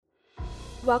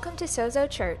Welcome to Sozo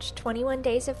Church 21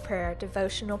 Days of Prayer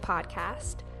devotional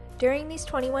podcast. During these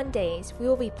 21 days, we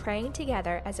will be praying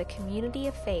together as a community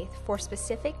of faith for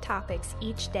specific topics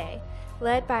each day,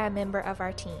 led by a member of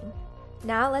our team.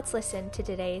 Now let's listen to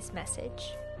today's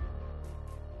message.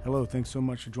 Hello, thanks so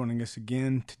much for joining us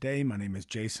again today. My name is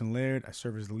Jason Laird. I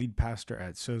serve as the lead pastor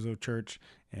at Sozo Church,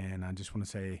 and I just want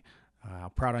to say how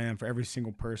proud I am for every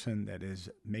single person that is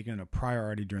making it a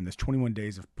priority during this 21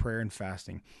 days of prayer and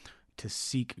fasting to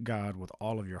seek God with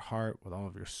all of your heart, with all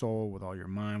of your soul, with all your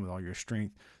mind, with all your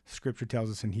strength. Scripture tells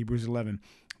us in Hebrews 11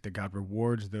 that God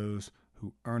rewards those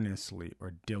who earnestly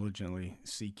or diligently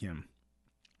seek Him.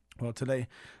 Well, today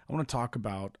I want to talk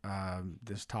about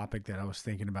this topic that I was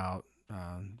thinking about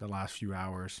the last few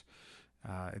hours.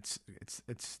 It's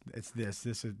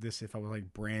this. If I was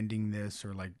like branding this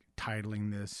or like titling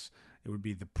this, it would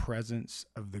be the presence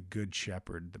of the Good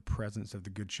Shepherd. The presence of the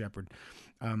Good Shepherd.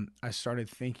 I started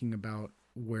thinking about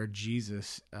where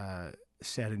Jesus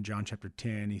said in John chapter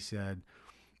 10. He said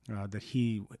that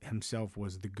He Himself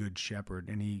was the Good Shepherd,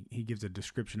 and He gives a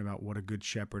description about what a Good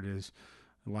Shepherd is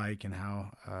like, and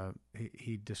how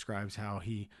he describes how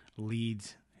He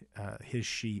leads His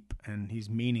sheep, and He's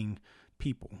meaning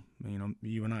people. You know,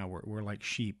 you and I, we're like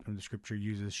sheep, and the Scripture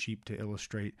uses sheep to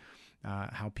illustrate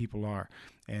how people are,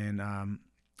 and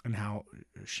how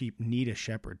sheep need a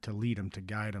shepherd to lead them, to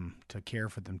guide them, to care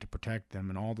for them, to protect them,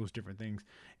 and all those different things.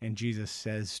 And Jesus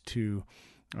says to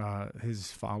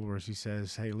His followers, He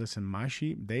says, "Hey, listen, my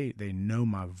sheep, they know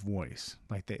my voice.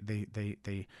 Like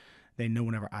they know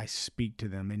whenever I speak to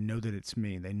them, they know that it's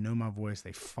me. They know my voice.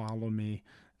 They follow me.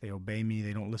 They obey me.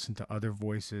 They don't listen to other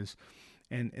voices."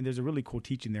 And there's a really cool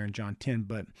teaching there in John 10.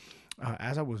 But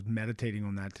as I was meditating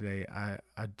on that today, I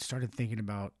started thinking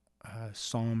about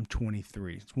Psalm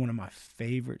 23. It's one of my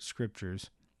favorite scriptures.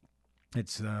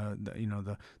 It's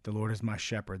the Lord is my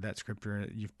shepherd. That scripture,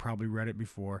 you've probably read it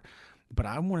before. But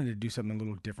I wanted to do something a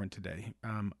little different today.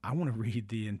 I want to read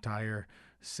the entire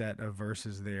set of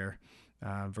verses there.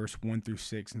 Verse 1 through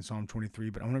 6 in Psalm 23,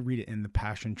 but I want to read it in the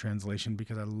Passion Translation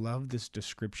because I love this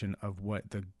description of what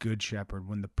the Good Shepherd,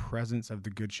 when the presence of the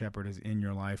Good Shepherd is in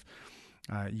your life,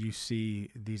 you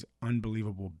see these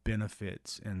unbelievable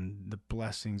benefits and the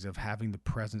blessings of having the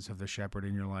presence of the shepherd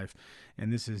in your life.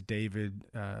 And this is David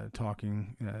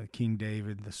talking, King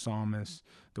David, the psalmist,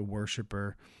 the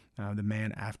worshiper, the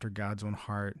man after God's own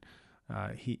heart.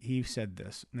 He said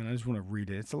this, and I just want to read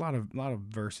it. It's a lot of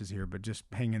verses here, but just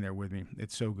hang in there with me.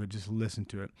 It's so good. Just listen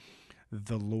to it.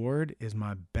 "The Lord is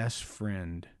my best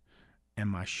friend and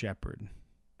my shepherd.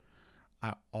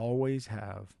 I always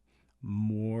have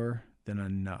more than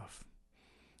enough.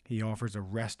 He offers a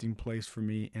resting place for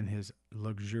me in His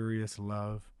luxurious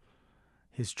love.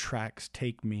 His tracks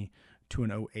take me to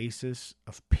an oasis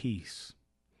of peace,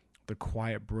 the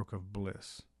quiet brook of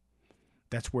bliss.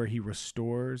 That's where He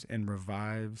restores and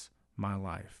revives my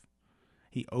life.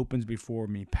 He opens before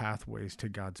me pathways to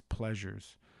God's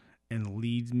pleasures and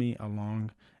leads me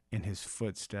along in His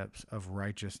footsteps of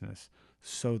righteousness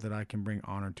so that I can bring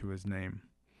honor to His name.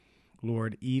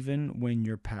 Lord, even when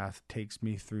your path takes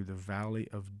me through the valley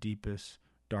of deepest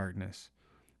darkness,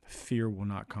 fear will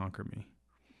not conquer me,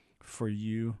 for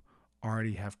you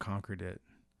already have conquered it.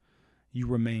 You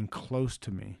remain close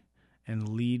to me and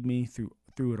lead me through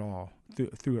it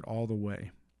all the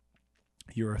way.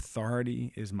 Your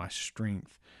authority is my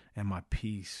strength and my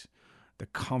peace. The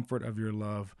comfort of your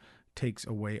love takes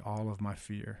away all of my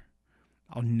fear.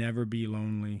 I'll never be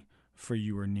lonely, for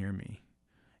you are near me.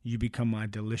 You become my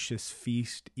delicious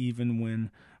feast even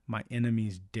when my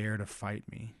enemies dare to fight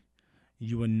me.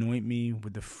 You anoint me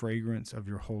with the fragrance of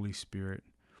your Holy Spirit.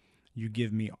 You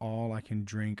give me all I can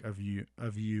drink of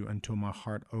you until my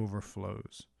heart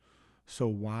overflows. So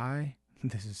why?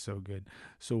 This is so good.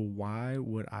 So why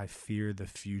would I fear the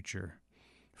future?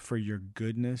 For your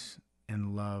goodness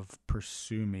and love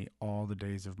pursue me all the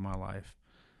days of my life.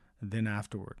 Then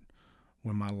afterward,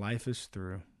 when my life is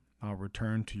through, I'll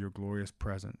return to your glorious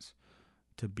presence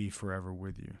to be forever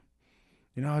with you."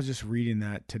 You know, I was just reading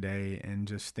that today and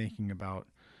just thinking about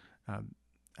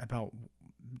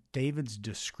David's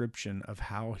description of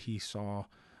how he saw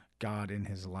God in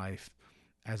his life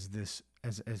as this,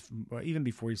 as well, even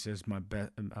before he says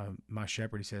my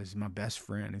shepherd, he says my best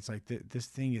friend. It's like this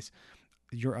thing is,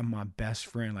 you're my best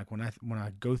friend. Like when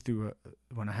I go through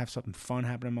when I have something fun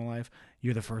happen in my life,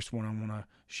 you're the first one I want to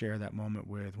share that moment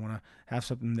with. When I have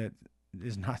something that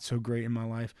is not so great in my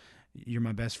life, you're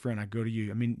my best friend. I go to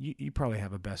you. I mean, you probably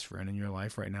have a best friend in your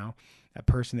life right now. That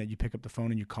person that you pick up the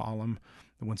phone and you call them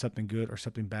when something good or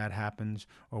something bad happens,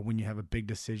 or when you have a big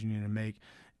decision you need to make.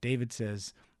 David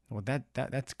says, well,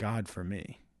 that's God for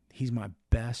me. He's my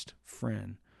best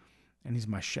friend, and he's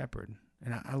my shepherd.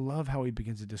 And I love how he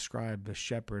begins to describe the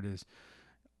shepherd as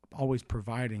always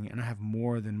providing, and I have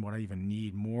more than what I even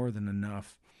need, more than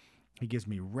enough. He gives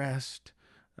me rest.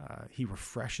 He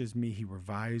refreshes me. He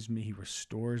revives me. He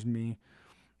restores me.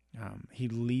 He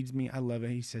leads me. I love it.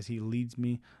 He says he leads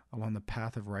me along the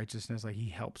path of righteousness. Like he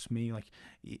helps me. Like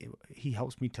he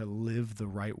helps me to live the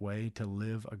right way, to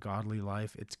live a godly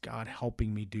life. It's God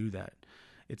helping me do that.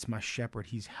 It's my shepherd.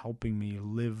 He's helping me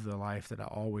live the life that I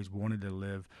always wanted to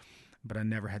live, but I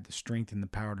never had the strength and the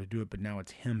power to do it. But now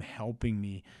it's him helping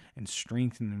me and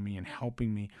strengthening me and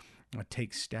helping me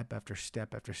take step after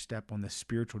step after step on this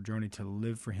spiritual journey to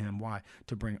live for him. Why?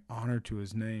 To bring honor to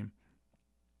his name.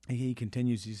 He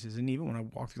continues, he says, and even when I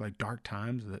walk through like dark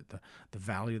times, the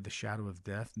valley of the shadow of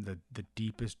death, the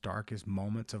deepest, darkest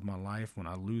moments of my life, when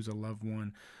I lose a loved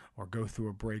one or go through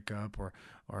a breakup or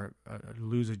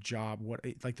lose a job,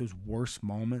 like those worst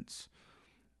moments,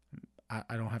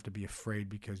 I don't have to be afraid,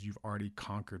 because you've already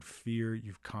conquered fear,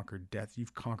 you've conquered death,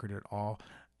 you've conquered it all,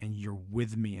 and you're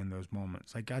with me in those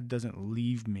moments. Like God doesn't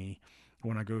leave me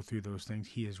when I go through those things.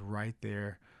 He is right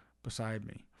there beside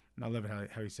me. And I love it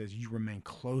how he says, you remain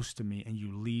close to me and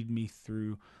you lead me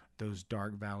through those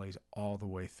dark valleys all the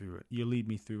way through it. You lead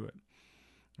me through it.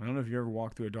 I don't know if you ever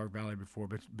walked through a dark valley before,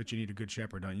 but you need a good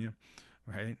shepherd, don't you?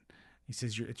 Right? He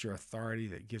says, it's your authority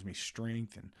that gives me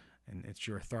strength, and it's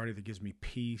your authority that gives me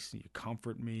peace, and you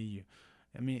comfort me.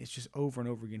 It's just over and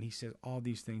over again. He says all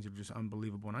these things are just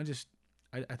unbelievable. And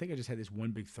I think I just had this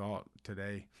one big thought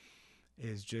today,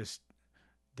 is just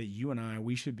that you and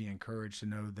we should be encouraged to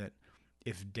know that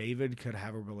if David could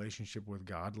have a relationship with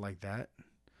God like that,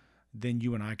 then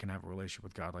you and I can have a relationship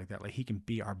with God like that. Like he can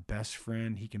be our best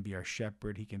friend. He can be our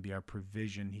shepherd. He can be our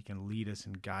provision. He can lead us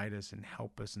and guide us and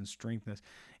help us and strengthen us.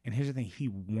 And here's the thing. He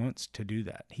wants to do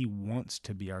that. He wants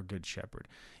to be our good shepherd.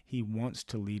 He wants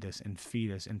to lead us and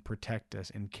feed us and protect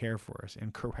us and care for us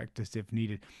and correct us if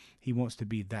needed. He wants to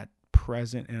be that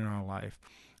present in our life,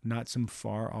 not some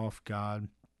far off God,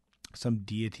 some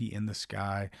deity in the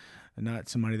sky, not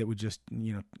somebody that we just,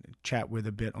 chat with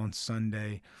a bit on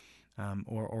Sunday,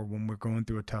 or when we're going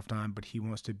through a tough time, but he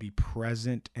wants to be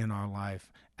present in our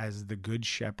life as the good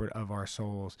shepherd of our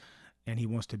souls. And he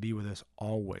wants to be with us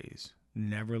always,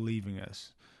 never leaving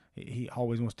us. He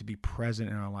always wants to be present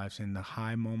in our lives, in the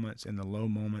high moments and the low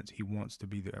moments. He wants to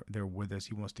be there with us.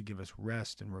 He wants to give us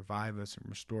rest and revive us and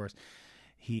restore us.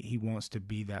 He wants to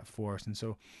be that for us. And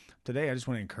so today I just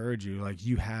want to encourage you, like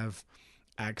you have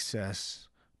access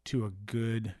to a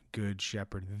good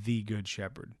shepherd, the good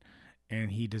shepherd.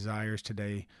 And he desires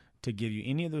today to give you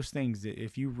any of those things that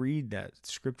if you read that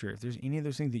scripture, if there's any of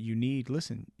those things that you need,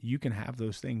 listen, you can have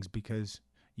those things because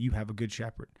you have a good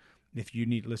shepherd. If you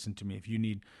need, listen to me, if you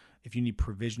need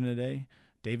provision today,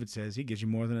 David says he gives you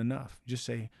more than enough. Just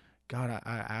say, God,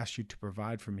 I ask you to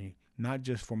provide for me, not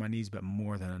just for my needs, but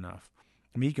more than enough.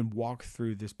 You can walk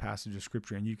through this passage of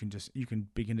scripture and you can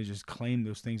begin to just claim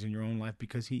those things in your own life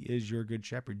because he is your good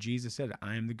shepherd. Jesus said,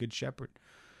 I am the good shepherd.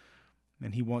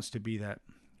 And he wants to be that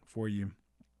for you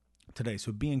today.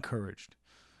 So be encouraged.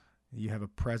 You have a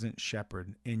present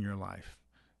shepherd in your life.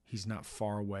 He's not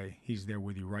far away. He's there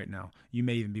with you right now. You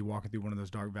may even be walking through one of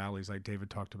those dark valleys like David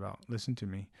talked about. Listen to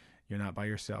me. You're not by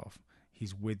yourself.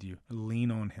 He's with you. Lean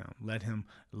on him. Let him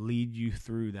lead you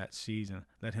through that season.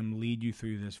 Let him lead you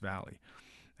through this valley.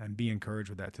 And be encouraged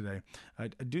with that today.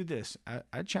 Do this.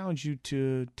 I challenge you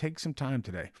to take some time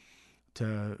today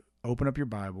to open up your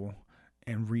Bible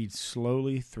and read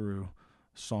slowly through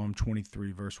Psalm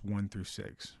 23, verse 1 through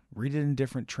 6. Read it in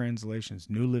different translations,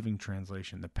 New Living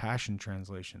Translation, the Passion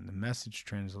Translation, the Message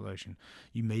Translation.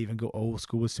 You may even go old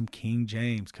school with some King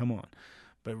James. Come on.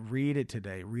 But read it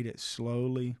today. Read it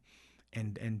slowly.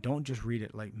 And don't just read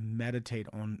it, like meditate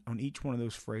on each one of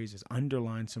those phrases.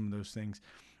 Underline some of those things.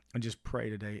 And just pray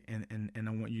today. And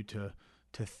I want you to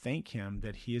thank him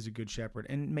that he is a good shepherd.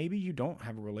 And maybe you don't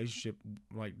have a relationship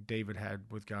like David had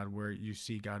with God where you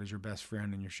see God as your best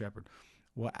friend and your shepherd.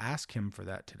 Well, ask him for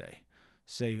that today.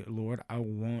 Say, Lord, I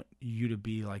want you to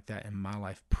be like that in my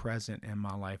life, present in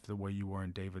my life the way you were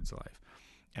in David's life.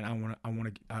 And I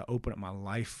want to open up my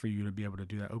life for you to be able to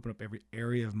do that. Open up every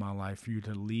area of my life for you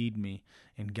to lead me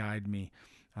and guide me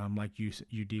like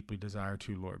you deeply desire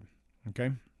to, Lord.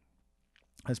 Okay?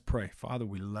 Let's pray. Father,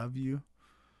 we love you.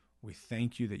 We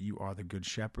thank you that you are the good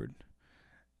shepherd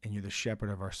and you're the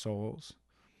shepherd of our souls.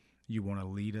 You want to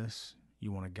lead us.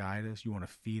 You want to guide us. You want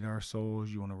to feed our souls.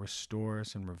 You want to restore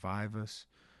us and revive us.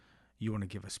 You want to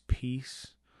give us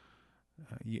peace.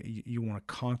 You want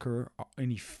to conquer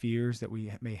any fears that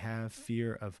we may have,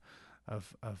 fear of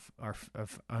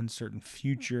uncertain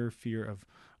future, fear of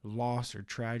loss or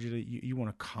tragedy. You want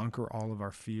to conquer all of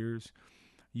our fears.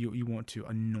 You want to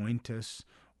anoint us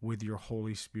with your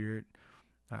Holy Spirit.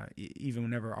 Even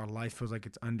whenever our life feels like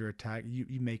it's under attack,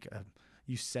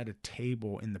 you set a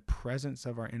table in the presence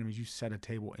of our enemies. You set a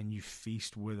table and you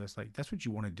feast with us. Like, that's what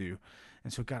you want to do.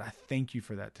 And so, God, I thank you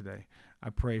for that today. I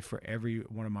pray for every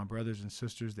one of my brothers and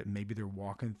sisters that maybe they're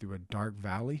walking through a dark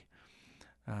valley,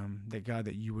 that, God,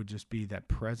 that you would just be that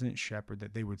present shepherd,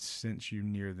 that they would sense you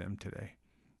near them today.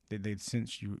 They'd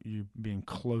sense you being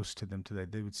close to them today.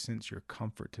 They would sense your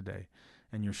comfort today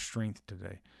and your strength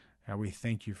today. God, we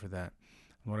thank you for that.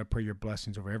 Lord, I pray your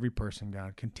blessings over every person,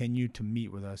 God. Continue to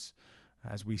meet with us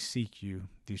as we seek you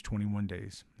these 21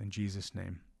 days. In Jesus'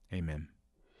 name, amen.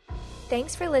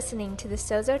 Thanks for listening to the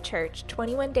Sozo Church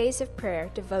 21 Days of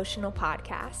Prayer devotional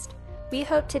podcast. We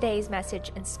hope today's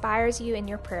message inspires you in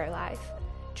your prayer life.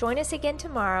 Join us again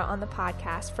tomorrow on the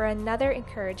podcast for another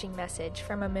encouraging message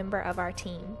from a member of our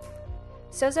team.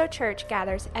 Sozo Church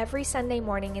gathers every Sunday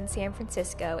morning in San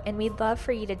Francisco, and we'd love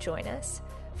for you to join us.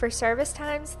 For service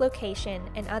times, location,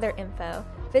 and other info,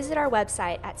 visit our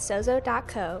website at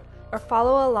sozo.co or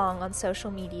follow along on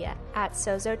social media at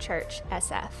Sozo Church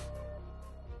SF.